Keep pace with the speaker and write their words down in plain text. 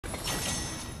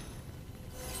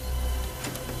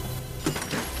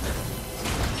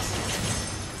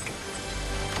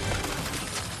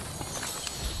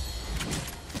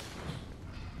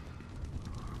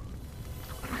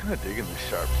kind of digging the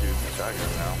Sharptooth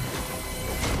shotgun now.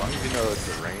 As long as you know it's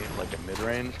a range, like a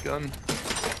mid-range gun,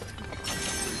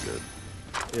 pretty good.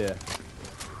 Yeah.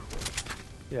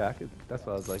 Yeah, I could. That's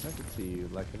what I was like. I could see you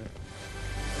liking it.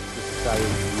 Just decided to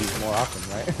use more often,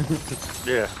 right?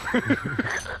 Yeah.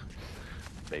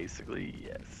 Basically,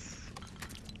 yes.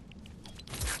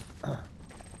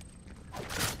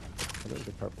 There's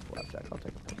a purple flapjack. I'll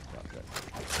take a purple flapjack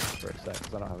for a sec,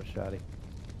 because I don't have a shoddy.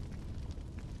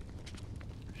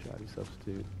 Shoddy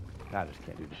substitute. I just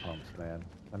can't do the pumps, man.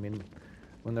 I mean,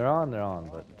 when they're on,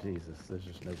 but Jesus, there's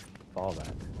just no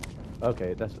fallback.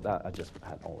 Okay, that's that. I just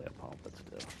had only a pump, but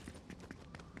still.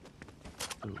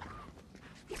 Ooh.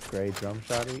 Gray drum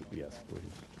shoddy? Yes,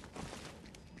 please.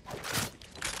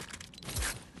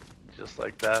 Just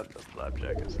like that, the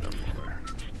flapjack is no more.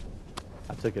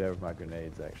 I took it over my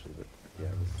grenades, actually, but yeah,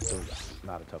 it was still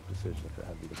not a tough decision if it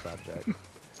had to be the flapjack.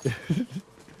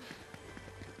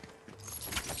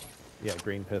 Yeah,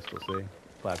 green pistol, see?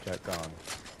 Flapjack gone.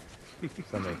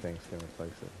 So many things can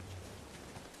replace it.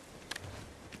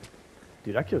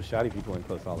 Dude, I kill shoddy people in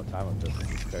close all the time with this.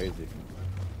 It's crazy.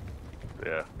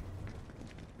 Yeah.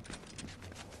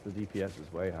 The DPS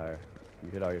is way higher. You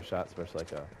hit all your shots versus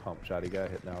like a pump shoddy guy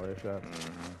hitting all their shots.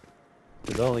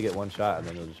 Because they'll only get one shot and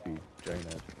then they'll just be drain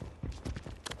edge.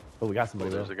 Oh, we got somebody.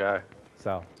 Oh, there's a guy.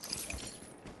 South.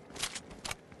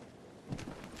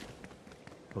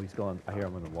 Oh, he's going. I hear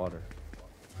him in the water.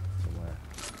 Somewhere.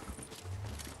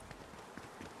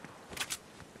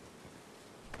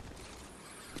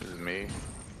 This is me.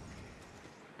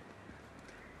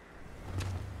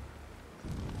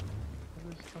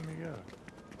 Where does Tommy go?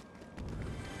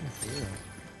 Yeah.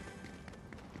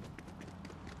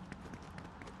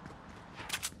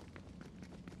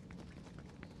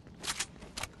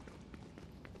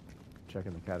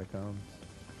 Checking the catacombs.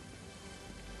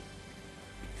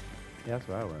 Yeah, that's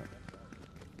where I went.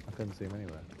 I couldn't see him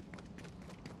anywhere.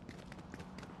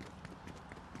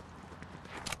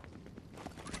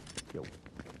 Yo.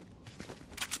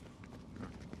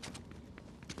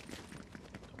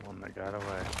 The one that got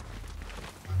away.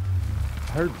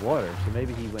 I heard water, so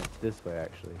maybe he went this way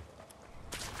actually.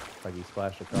 Like he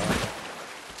splashed across.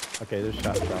 Okay, there's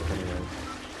shots dropped anyways.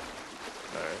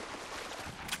 Alright.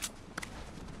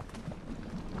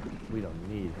 We don't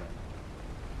need him.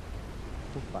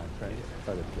 We'll find friends at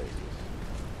other places.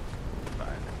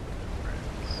 Fine.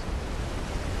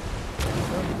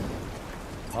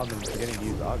 I've been forgetting to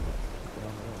use augments. Get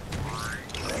on the road.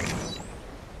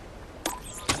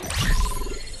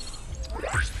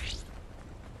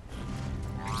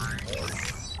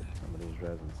 Somebody's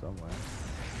resin somewhere.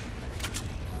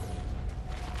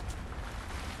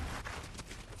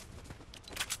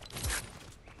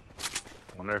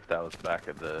 I wonder if that was back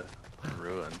at the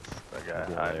ruins. That guy That'd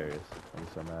be hiding. hilarious. I'd be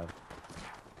so mad.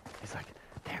 He's like,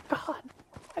 they're gone.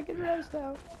 I can rest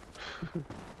now.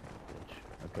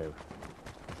 Okay,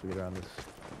 once we get around this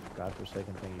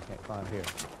godforsaken thing you can't climb here.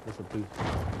 There's a booth.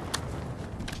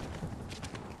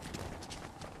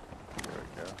 There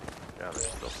we go. Yeah, they're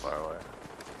still far away.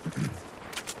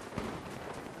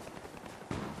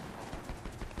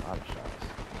 A lot of shots.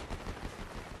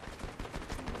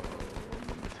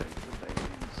 Let me take the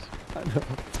things. I know.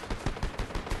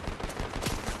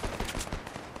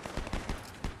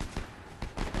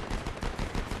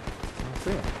 I don't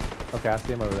see him. Okay, I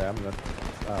see him over there. I'm gonna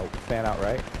fan out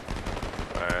right.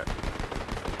 Alright.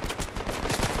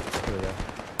 Over there.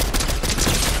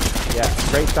 Yeah,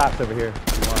 great shots over here.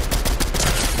 If you want.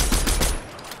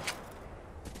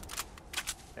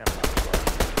 Damn,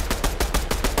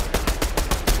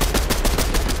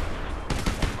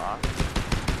 knock.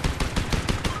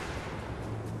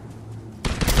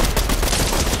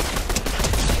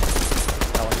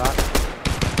 That one knocked.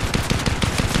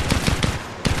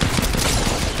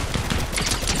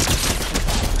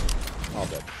 All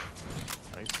dead.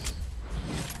 Nice.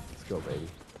 Let's go, baby.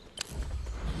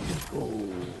 Let's go.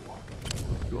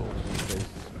 Let's go.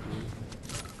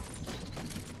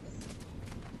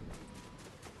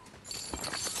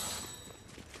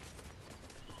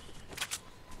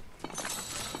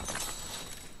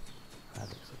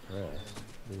 Havoc suppressed.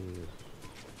 Dude.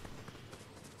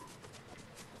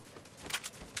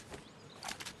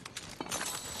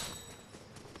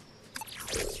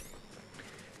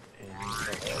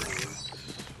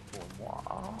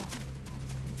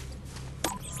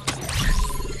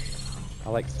 I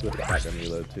like swift shotgun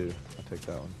reload too. I'll take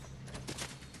that one.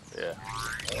 Yeah.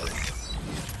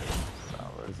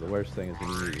 Because the worst thing is when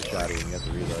you need your shotty and you have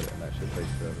to reload it and that shit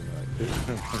takes forever. And you're like, dude.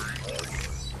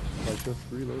 I just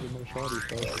reloaded my shotty,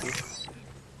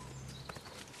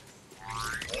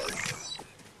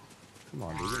 Come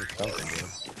on, dude. Give me something, dude.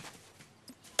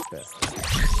 Okay.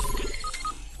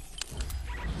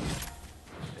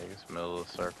 I guess middle of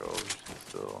the circle, which is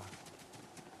still.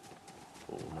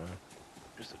 Ooh, No.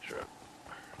 just a trip.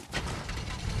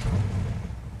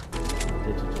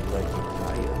 Digital lighting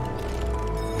tire.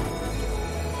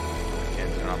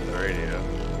 Can't turn off the radio.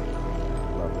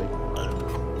 Lovely.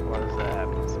 Why does that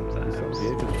happen sometimes?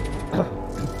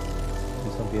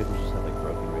 Some vehicles just have like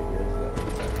broken radios.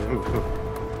 That do.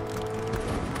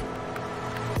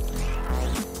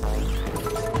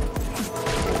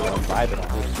 I'm vibing on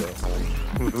this shit.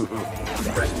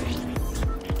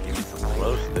 Give me some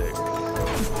glow sticks.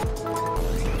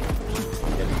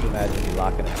 Yeah, just imagine you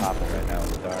locking and popping right now in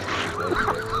the dark.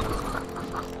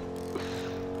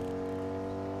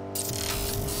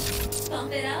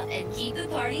 Pump it up and keep the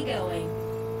party going.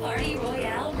 Party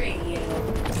Royale Radio.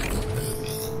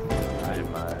 I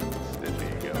mind Stiffy,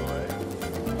 go away.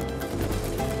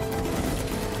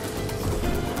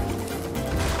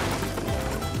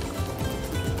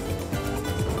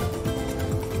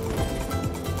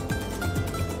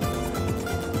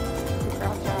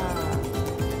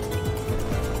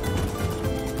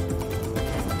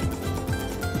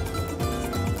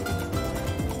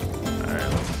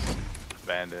 Alright, let's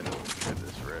abandon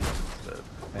this rift instead.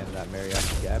 And that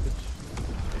Mariachi cabbage.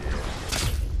 Yeah.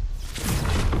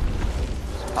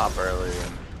 Just pop early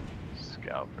and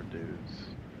scout for dudes.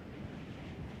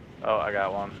 Oh, I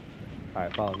got one.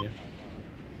 Alright, following you.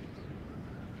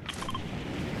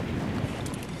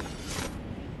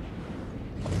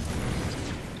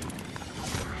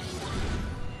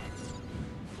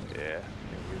 Yeah, I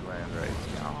think we land right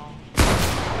now.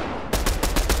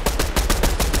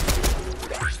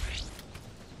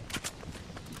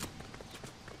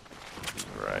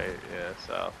 Right, yeah,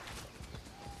 south.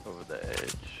 Over the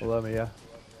edge. Below me, yeah.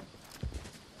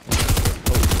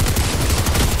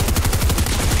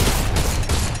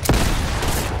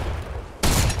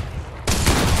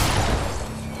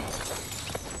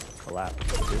 Collapse.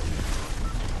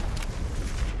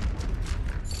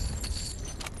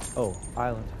 Oh,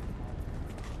 island.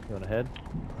 You want to head?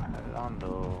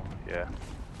 Redondo. Yeah.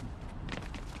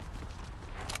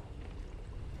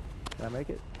 Can I make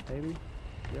it? Maybe?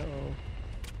 Yo.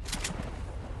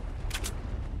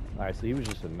 Alright, so he was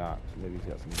just a knock, so maybe he's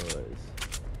got some buzz.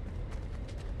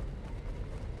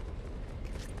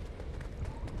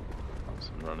 Want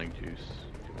some running juice.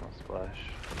 Give me a splash.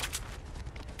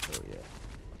 Oh yeah.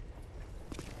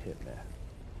 Hit me.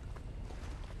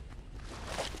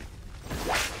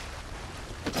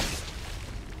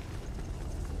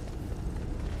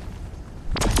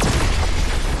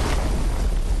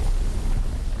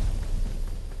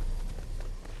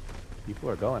 People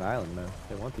are going island, man.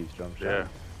 They want these jump shots. Yeah.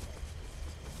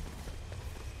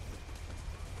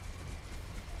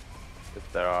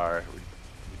 If there are, we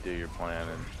do your plan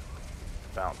and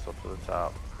bounce up to the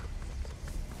top.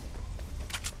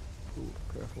 Ooh,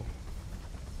 careful.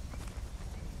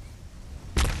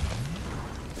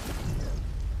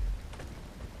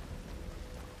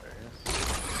 There it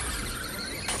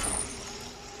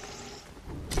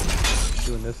is.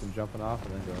 Doing this and jumping off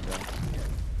and then going down.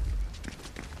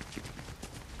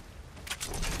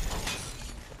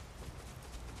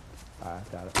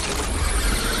 Alright, got it.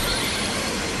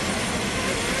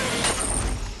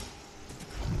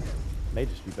 May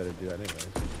just be better to do that anyways.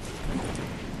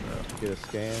 Get a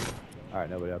scan. Alright,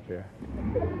 nobody up here.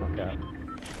 Okay.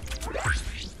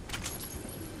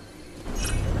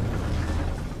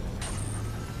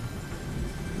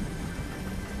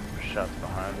 Shots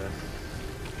behind us.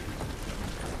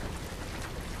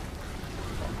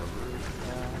 On the roof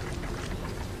now.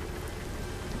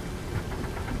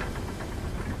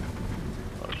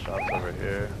 Oh, shots over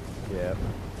here. Yeah.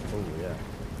 Oh yeah.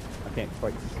 I can't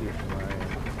quite see it from where I am.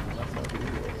 That's how good it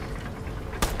is.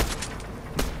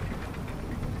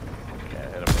 Can't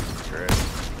hit him with the grid.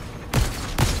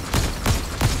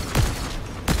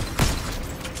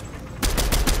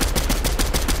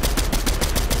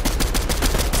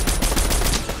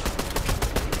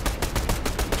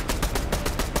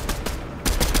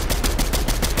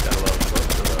 Got a little close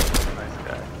to the nice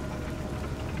guy.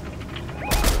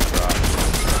 Drop.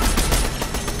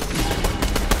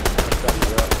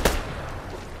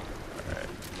 Alright,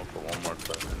 I'm gonna put one more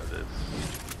clip into this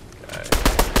guy.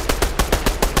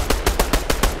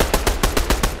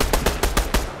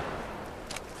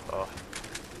 Oh.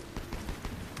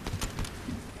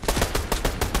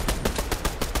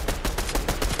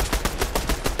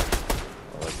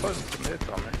 Oh, they're putting some hits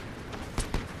on me.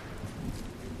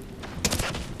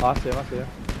 Oh, I see him, I see him.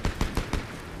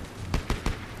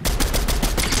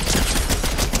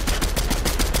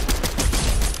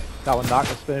 Got one knocked,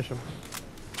 let's finish him.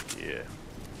 Yeah.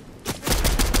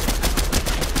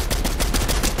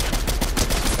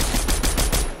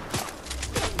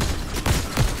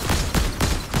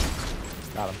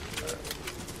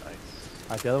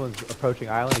 The other one's approaching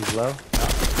island. He's low. Not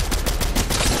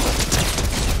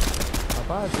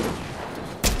bad, bitch.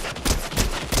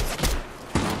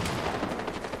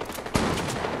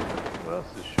 What else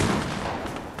is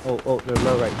shooting? Oh, they're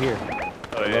low right here.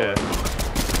 Oh yeah.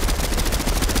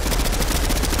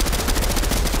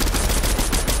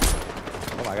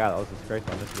 Oh my god, that was a great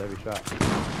one. This is every shot.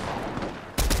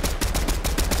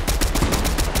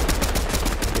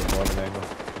 Get more of an angle.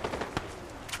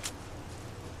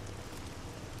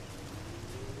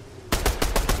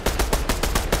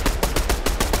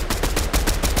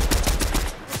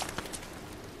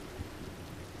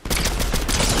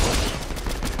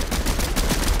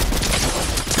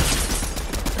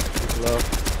 Low.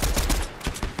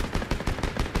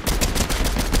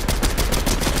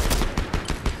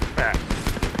 Ah.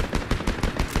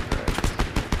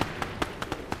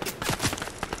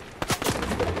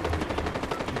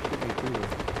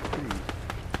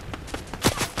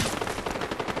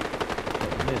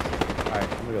 Alright,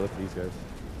 I'm gonna go look at these guys.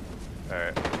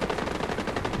 Alright.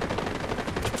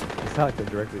 It's not like they're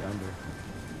directly under.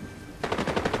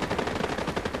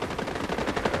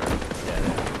 Yeah.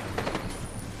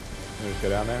 Can we just go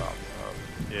down there?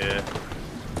 Yeah.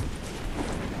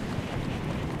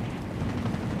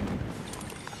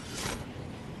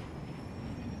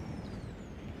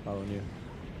 Following you.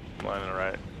 Lining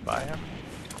right by him.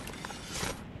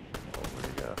 Oh, where'd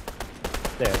he go?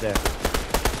 There.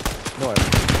 North.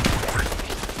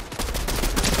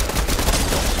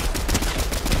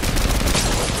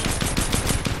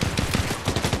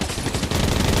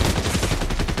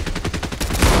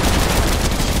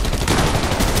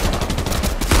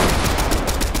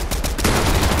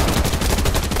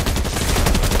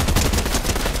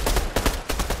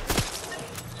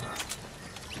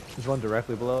 There's one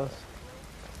directly below us.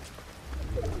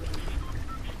 I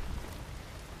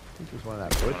think there's one in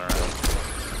that bush.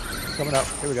 Coming up.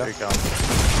 Here we go. Here he comes.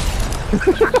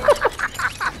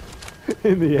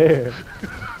 In the air.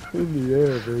 In the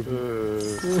air, baby.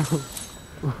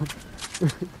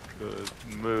 Good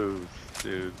moves,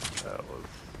 dude. That was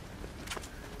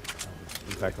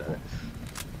Impeccable.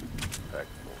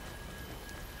 impeccable.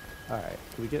 Alright,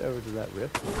 can we get over to that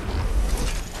rift?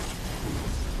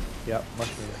 Yep,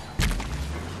 mushroom.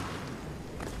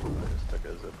 I just took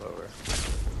a zip over.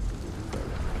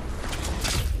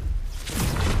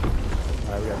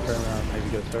 Alright, we gotta turn around, maybe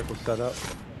get a circle set up.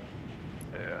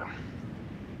 Yeah.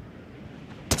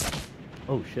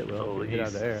 Oh shit, Will. Oh, Get out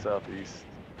of the air. southeast.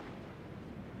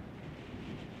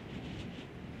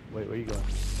 Wait, where you going?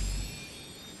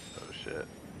 Oh shit.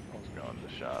 I was going to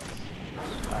shots.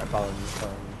 Alright, follow me.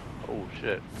 Oh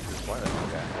shit. Just went it.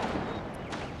 Okay.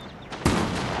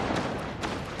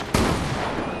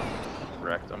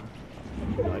 Wrecked him.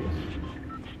 Nice.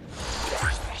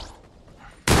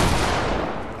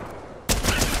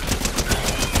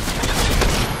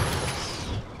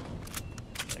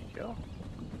 Thank you.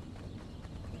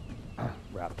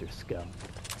 Raptor scum.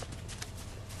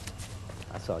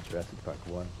 I saw Jurassic Park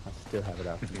 1. I still have it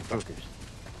out for you fuckers.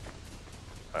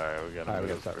 Alright, we gotta Alright, we move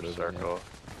gotta start for moving, circle.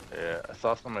 Yeah, I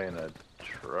saw somebody in a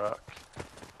truck.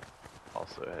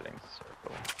 Also heading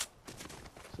circle.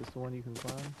 Is this the one you can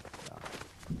climb? No.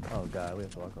 Oh god, we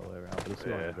have to walk all the way around, but let's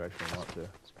go in the direction we want to.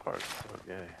 This part's so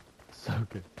gay. So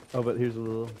good. Oh, but here's a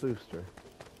little booster.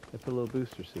 They put a little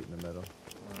booster seat in the middle.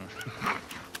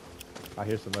 I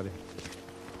hear somebody.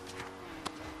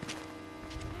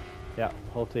 Yeah,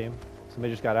 whole team.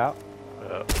 Somebody just got out.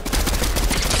 Yep.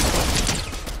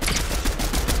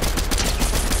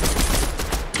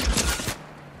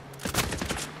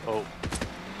 Oh,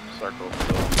 circle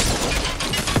still.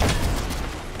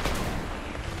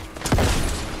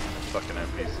 Fucking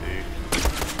NPC.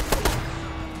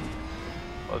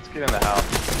 Let's get in the house.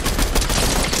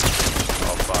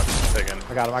 Oh fuck, I'm taking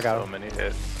I got him, I got so him. many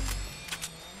hits.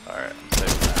 Alright, I'm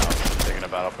saving the house. I'm taking a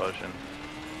battle potion.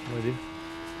 What do you do?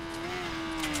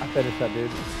 I finished that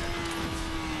dude.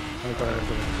 Let me come in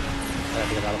for me. I gotta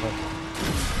take a battle potion.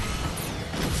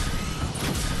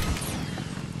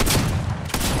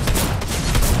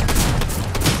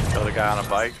 Killed a guy on a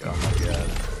bike. Oh my god.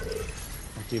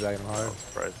 I'm teabagging him hard. That's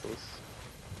priceless.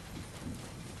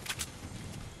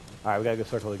 Alright, we gotta go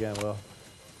circle again, Will.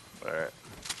 Alright.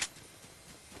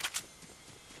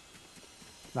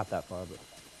 Not that far, but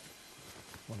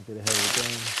want to get ahead of the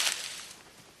game.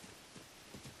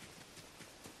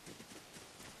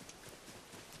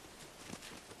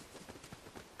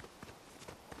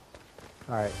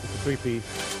 Alright, it's a 3-piece.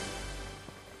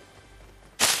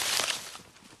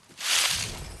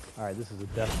 Alright, this is a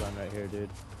death run right here, dude.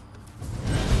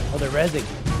 Oh, they're rezzing!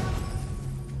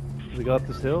 Can we go up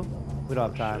this hill? We don't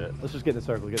have time. Shit. Let's just get in the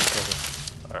circle, get in the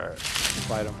circle. Alright.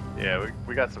 Fight them. Yeah,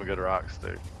 we got some good rocks,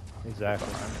 dude. Exactly.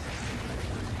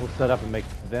 We'll set up and make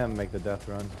them make the death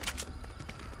run.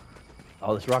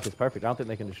 Oh, this rock is perfect. I don't think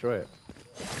they can destroy it.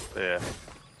 Yeah,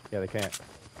 Yeah, they can't.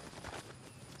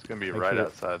 it's gonna be Make right sure-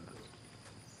 outside.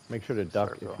 Make sure to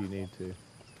duck Circle. if you need to,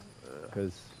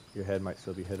 because your head might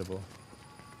still be hittable.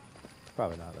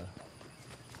 Probably not though.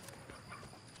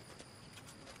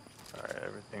 Alright,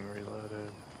 everything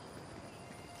reloaded.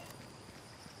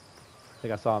 I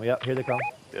think I saw them. Yep, here they come.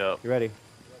 Yep. You ready?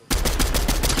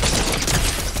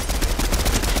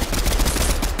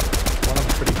 One of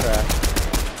them's pretty trash.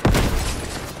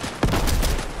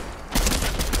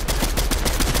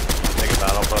 Take a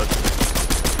battle potion.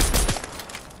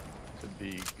 Should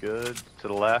be good. To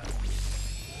the left.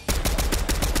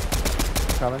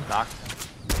 Coming. Knocked.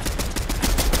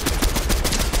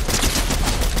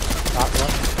 Knock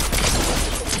one.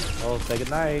 Oh, say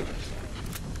goodnight.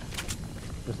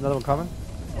 There's another one coming.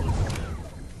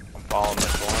 I'm following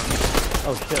this one.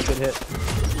 Oh shit, good hit.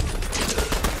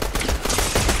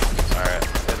 Alright,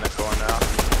 in the corner now.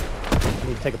 I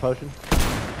need to take a potion.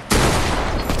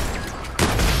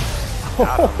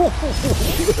 Got him.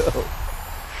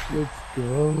 Let's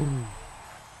go.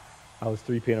 I was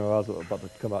 3 p.m. I was about to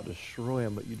come out and destroy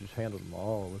him, but you just handled them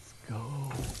all. Let's go.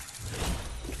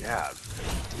 Yeah.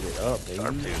 Get it up, baby.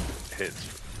 Sharptooth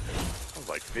hits. It was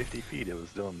like 50 feet. It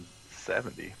was doing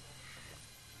 70.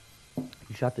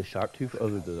 You shot the Sharptooth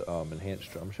over the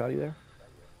enhanced drum shotty there?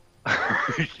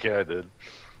 Yeah, I did.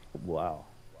 Wow.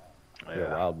 Yeah. You're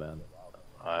a wild man.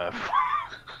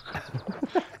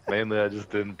 Mainly, I just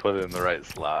didn't put it in the right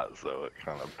slot, so it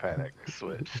kind of panic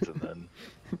switched, and then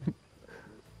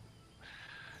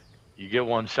you get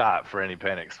one shot for any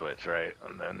panic switch, right?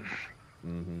 And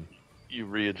then you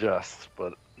readjust,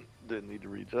 but didn't need to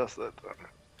readjust that time.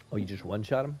 Oh, you just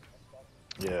one-shot him?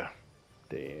 Yeah.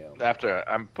 Damn. After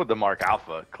I put the Mark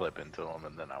Alpha clip into him,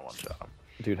 and then I one-shot him.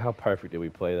 Dude, how perfect did we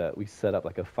play that? We set up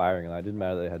like a firing line. It didn't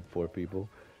matter they had 4 people.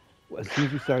 As soon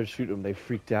as we started shooting them, they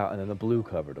freaked out, and then the blue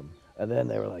covered them. And then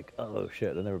they were like, oh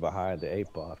shit. Then they were behind the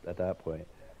 8-ball at that point.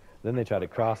 Then they tried to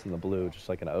cross in the blue, just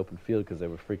like in an open field, because they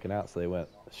were freaking out. So they went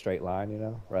a straight line, you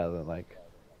know, rather than like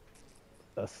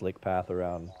a slick path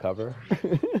around cover.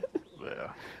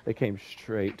 Yeah. They came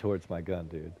straight towards my gun,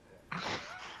 dude.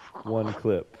 One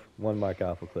clip, one Mark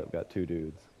Alpha clip, got 2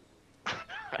 dudes.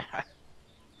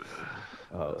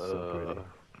 Oh, it's so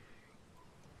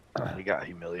pretty. He got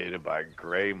humiliated by a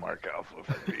gray Mark Alpha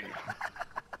for me.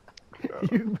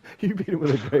 You beat him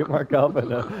with a great Mark Alpha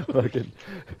and a fucking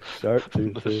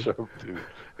Sharptooth, too. Sharptooth.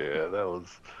 Yeah, that was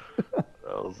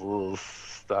a little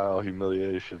style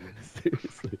humiliation.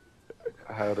 Seriously.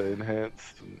 How to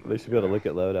enhance. They should be able to look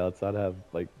at loadouts. I'd have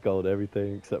like gold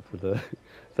everything except for the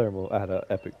thermal. I had an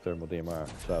epic thermal DMR,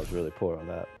 so I was really poor on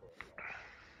that.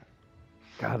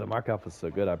 God, the Mark Alpha's so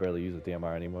good. I barely use a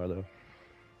DMR anymore though.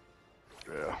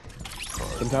 Yeah.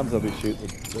 Sometimes I'll be shooting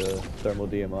with the thermal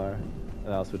DMR,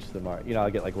 and I'll switch to the Mark. You know,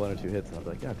 I'll get like 1 or 2 hits, and I'll be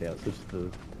like, God damn, switch to the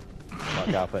Mark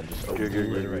Alpha and just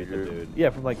obliterate the dude. Yeah,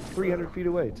 from like 300 feet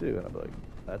away too, and I'll be like,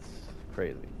 that's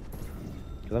crazy.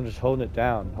 Because I'm just holding it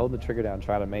down, holding the trigger down,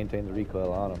 trying to maintain the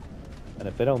recoil on them. And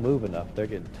if they don't move enough, they're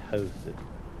getting toasted.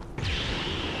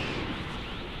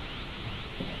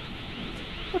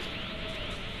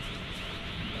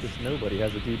 Just nobody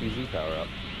has a DBZ power up.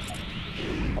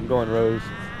 I'm going Rose.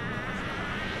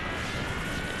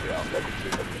 Yeah, I'll double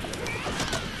check.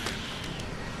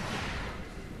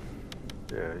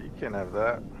 Yeah, you can't have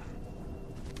that.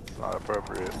 It's not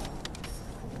appropriate.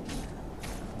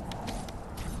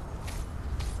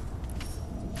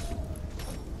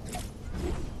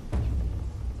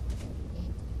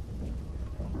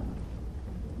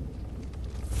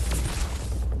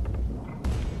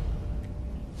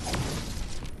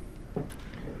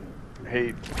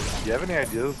 Hey, do you have any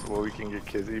ideas what we can get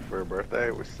Kizzy for her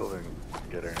birthday? We still didn't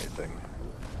get her anything.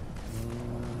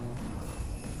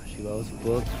 She loves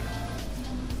books,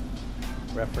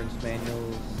 reference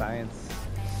manuals, science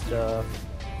stuff.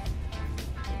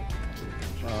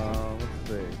 Let's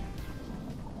see.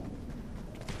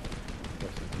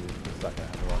 Just a second, I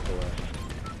have to walk away.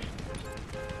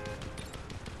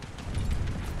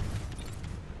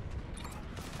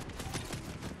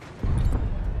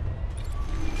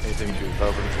 Anything she was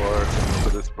hoping for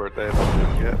this birthday that we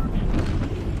didn't get?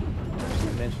 She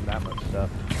mentioned that much stuff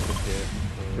this year.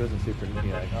 She wasn't super, you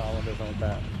know, like, oh, I wonder if I want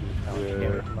that. She was kind of like,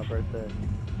 can't wait for my birthday.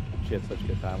 She had such a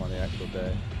good time on the actual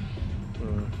day.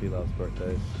 She loves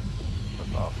birthdays.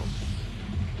 That's awesome.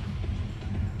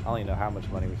 I don't even know how much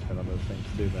money we spent on those things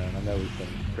too, man. I know we spent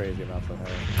crazy amounts on her.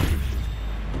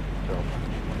 So,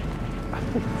 I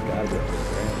think it's gotta be $1,000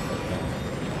 right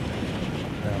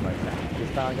now. And I'm like, nah,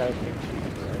 this time I got a pink sheet,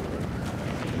 right?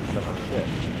 Stuff like shit.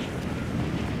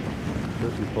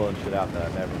 She's pulling shit out that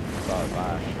I never thought I'd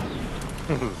buy.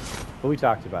 But we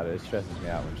talked about it. It stresses me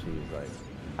out when she's like,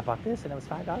 I bought this and it was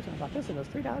 $5 and I bought this and it was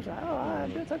 $3. Oh,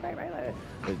 I'm doing so great, right?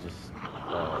 It just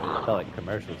it felt like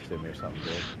commercials to me or something,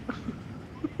 dude.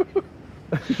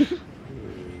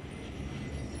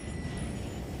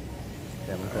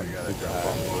 Yeah, we're going super high.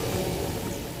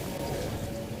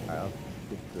 Alright, I'll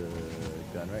get the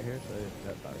gun right here. So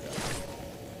that's not a gun.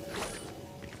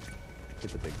 Get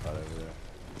the big pot over there.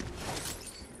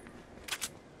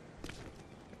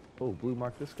 Oh, blue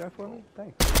mark this guy for me?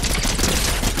 Thanks.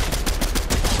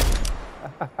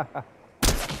 Alright,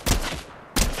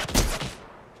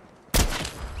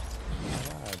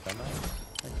 dumbass.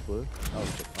 Thanks, blue. Oh,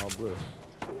 shit, all blue.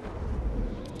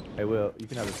 Hey, Will, you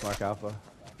can have this mark alpha.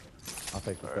 I'll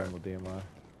take the thermal DMR.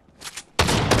 Oh,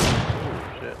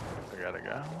 shit. I got a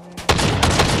guy.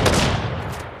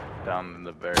 Down in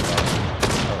the very bottom.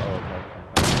 Oh, okay.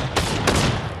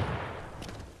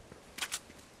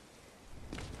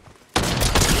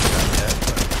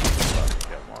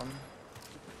 Get one.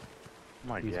 Oh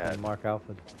my He's god. Mark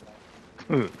Alpha.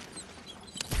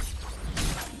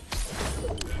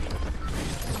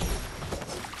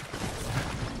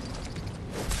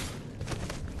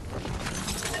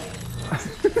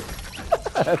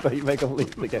 That's how you make him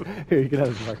leave the game. Here, you can have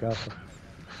this Mark Alpha.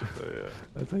 So, yeah.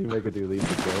 That's how you make a dude leave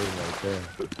the game right there.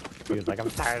 He was like, I'm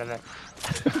tired of it.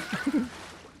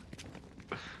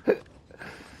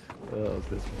 Oh, it's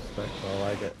disrespectful. I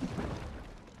like it.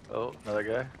 Oh, another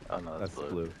guy? Oh no, that's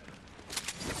blue.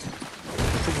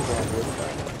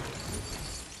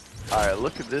 Alright,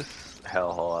 look at this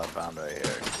hellhole I found right here.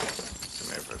 Come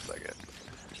here for a second.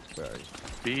 Sorry.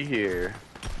 Be here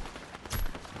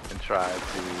and try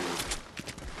to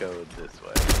go this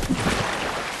way.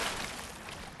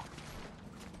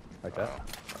 Like that?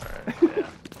 Alright, yeah.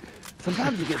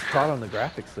 Sometimes it gets caught on the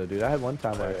graphics though, dude. I had one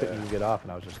time where I couldn't even get off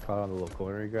and I was just caught on the little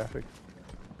cornery graphics.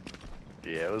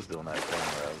 Yeah, it was doing that thing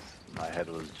where my head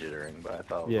was jittering, but I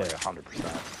thought it was like 100%.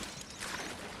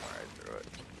 Alright, through it.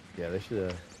 Yeah, they should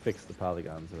have fixed the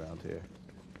polygons around here.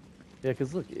 Yeah,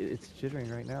 because look, it's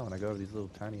jittering right now when I go over these little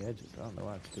tiny edges. I don't know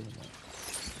why it's doing that.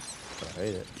 But I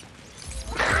hate it.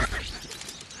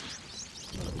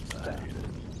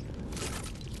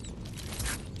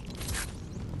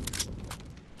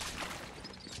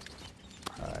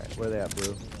 Alright, where are they at,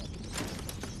 blue?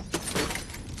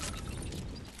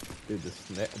 Dude,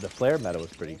 the flare meta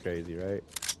was pretty crazy, right?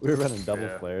 We were running double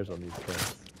flares on these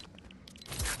things.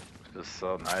 Just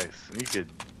so nice. And you could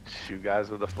shoot guys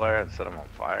with a flare and set them on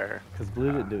fire. Because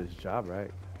blue didn't do his job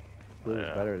right. Blue was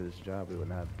better at his job. We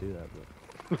wouldn't have to do that, but...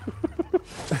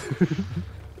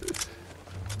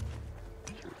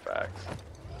 True facts.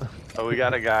 Oh, we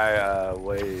got a guy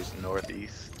way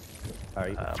northeast.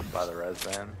 Alright. By the res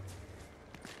van.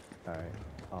 Alright,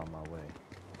 on my way.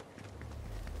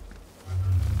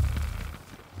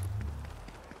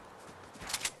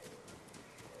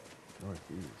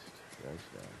 Northeast, right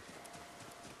down.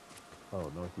 Oh,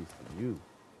 northeast of you.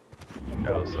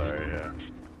 Oh, sorry, yeah.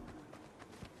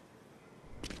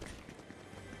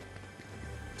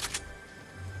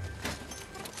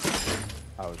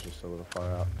 I was just a little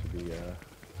far out to be,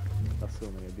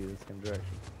 assuming it'd be the same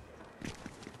direction.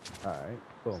 Alright,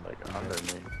 boom. It's like under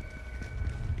me.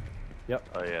 Yep.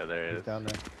 Oh yeah, there it He's is. down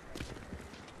there.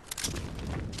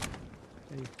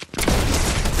 Hey.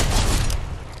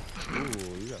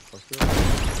 Ooh, you got fucked up.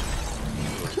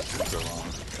 Super long.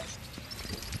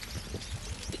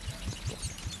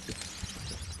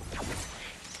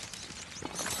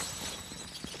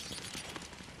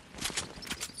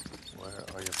 Where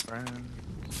are your friends?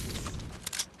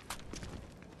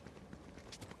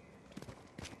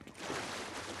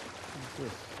 What's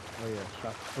this? Oh yeah,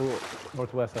 shop. Oh,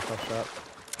 northwest, I saw shop.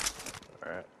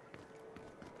 Alright.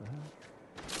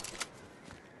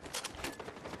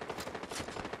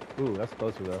 Ooh, that's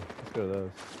closer though. Let's go to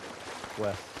those.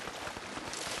 West.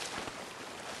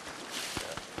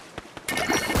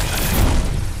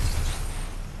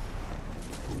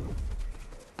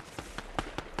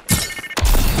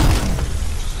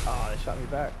 Oh, they shot me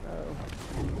back. No.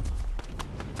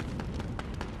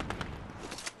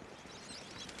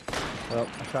 Well,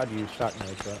 I tried to use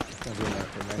shotgun, but it's not doing that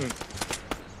for me.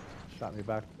 Shot me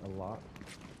back a lot.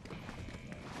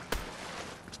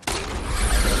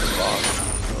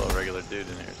 A little regular dude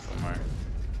in here somewhere.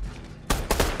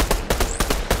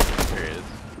 Here he is.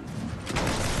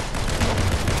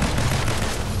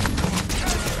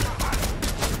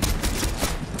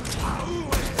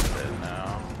 Dead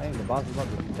now. Dang, the boss is about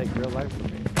to take real life from me.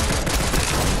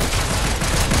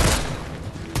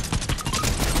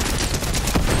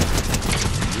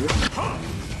 Your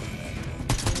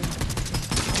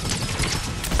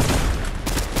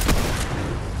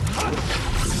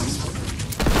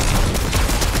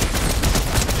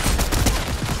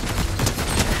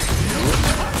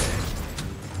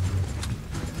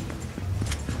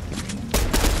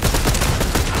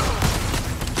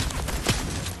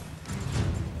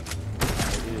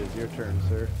turn,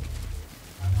 sir.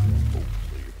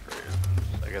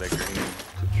 I got a green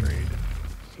to trade.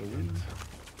 Sweet.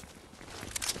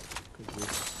 Cause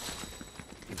this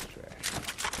is trash.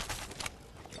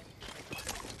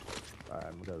 Alright,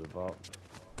 I'm gonna go to the vault.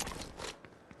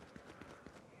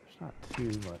 There's not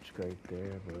too much great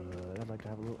there, but I'd like to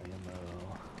have a little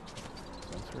ammo.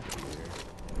 Sensor here.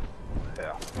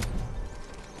 Yeah.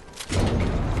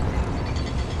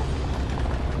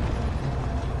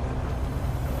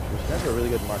 There's never a really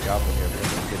good mark out from here, but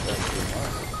it's get done to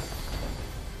mark.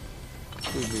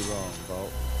 Prove me wrong,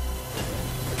 Vault.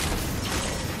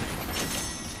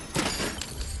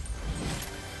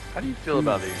 How do you feel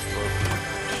about the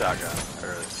explosive shotgun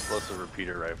or explosive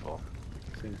repeater rifle?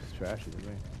 Seems trashy to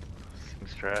me.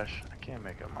 Seems trash. I can't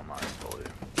make up my mind fully.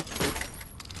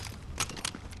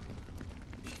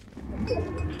 I'm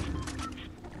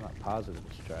not positive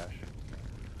it's trash.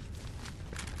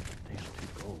 Damn, 2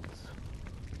 golds.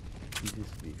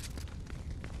 Jesus be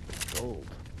gold.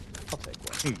 I'll take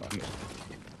one. Fuck it.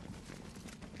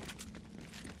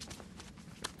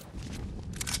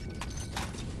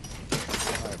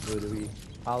 Alright, Blue, do we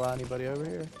holla anybody over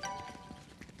here?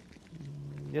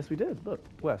 Yes, we did. Look,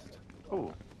 west.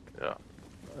 Oh, yeah.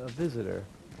 A visitor.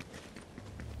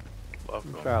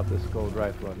 Welcome. Try out this gold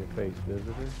rifle on your face,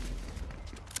 visitor.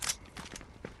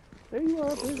 There you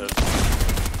are, visitor.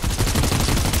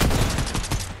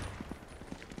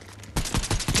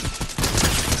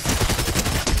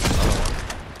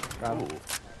 Got him.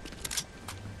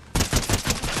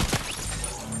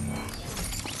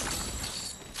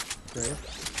 Great.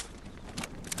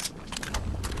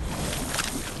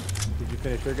 Did you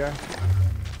finish your guy?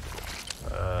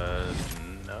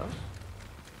 No.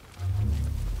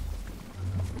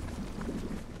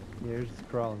 Yeah, he's just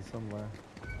crawling somewhere.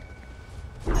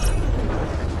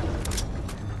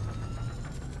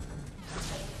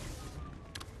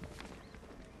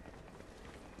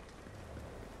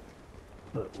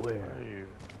 But where? Where are you,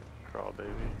 crawl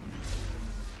baby?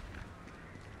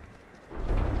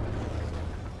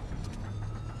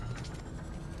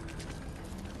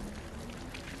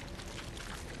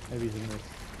 Maybe he's in this.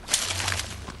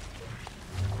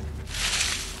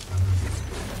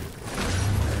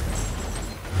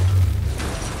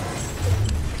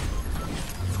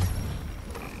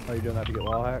 Oh, you doing that to get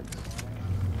wall hacks?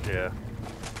 Yeah.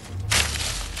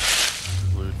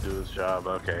 Blue do his job.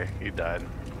 Okay, he died.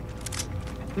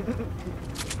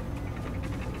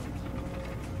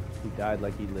 He died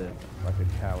like he lived, like a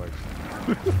coward.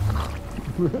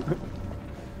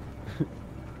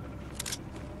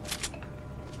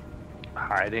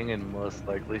 Hiding and most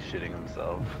likely shitting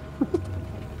himself.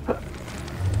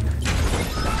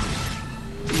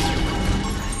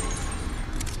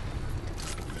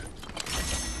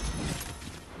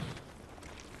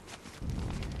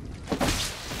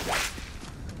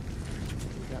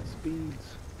 We got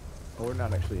speeds. Oh, we're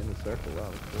not actually in the circle.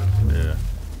 Wow, that's cool. Yeah.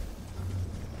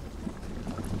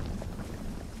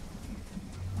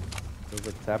 Feels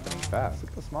like it's happening fast.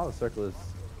 Look how small the circle is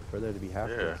for there to be half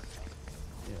Yeah. this.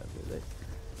 Yeah,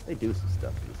 they do some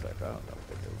stuff to the circle. I don't know what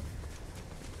they do.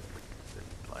 They're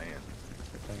playing.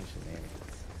 They're playing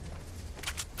shenanigans.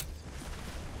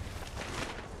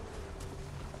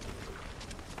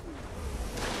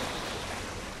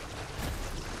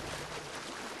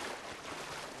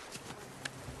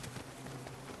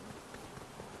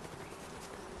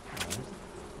 Alright,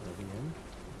 moving in.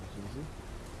 That's easy.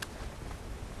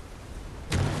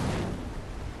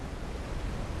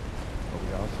 But we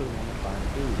also want to find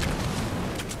food.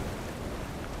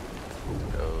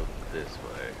 Go this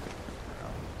way.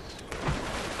 Oh,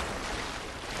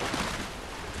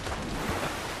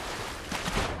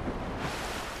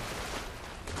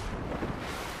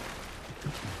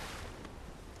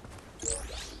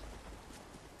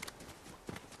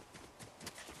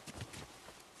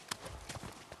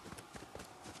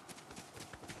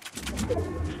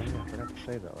 yeah, I forgot to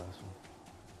save that last one.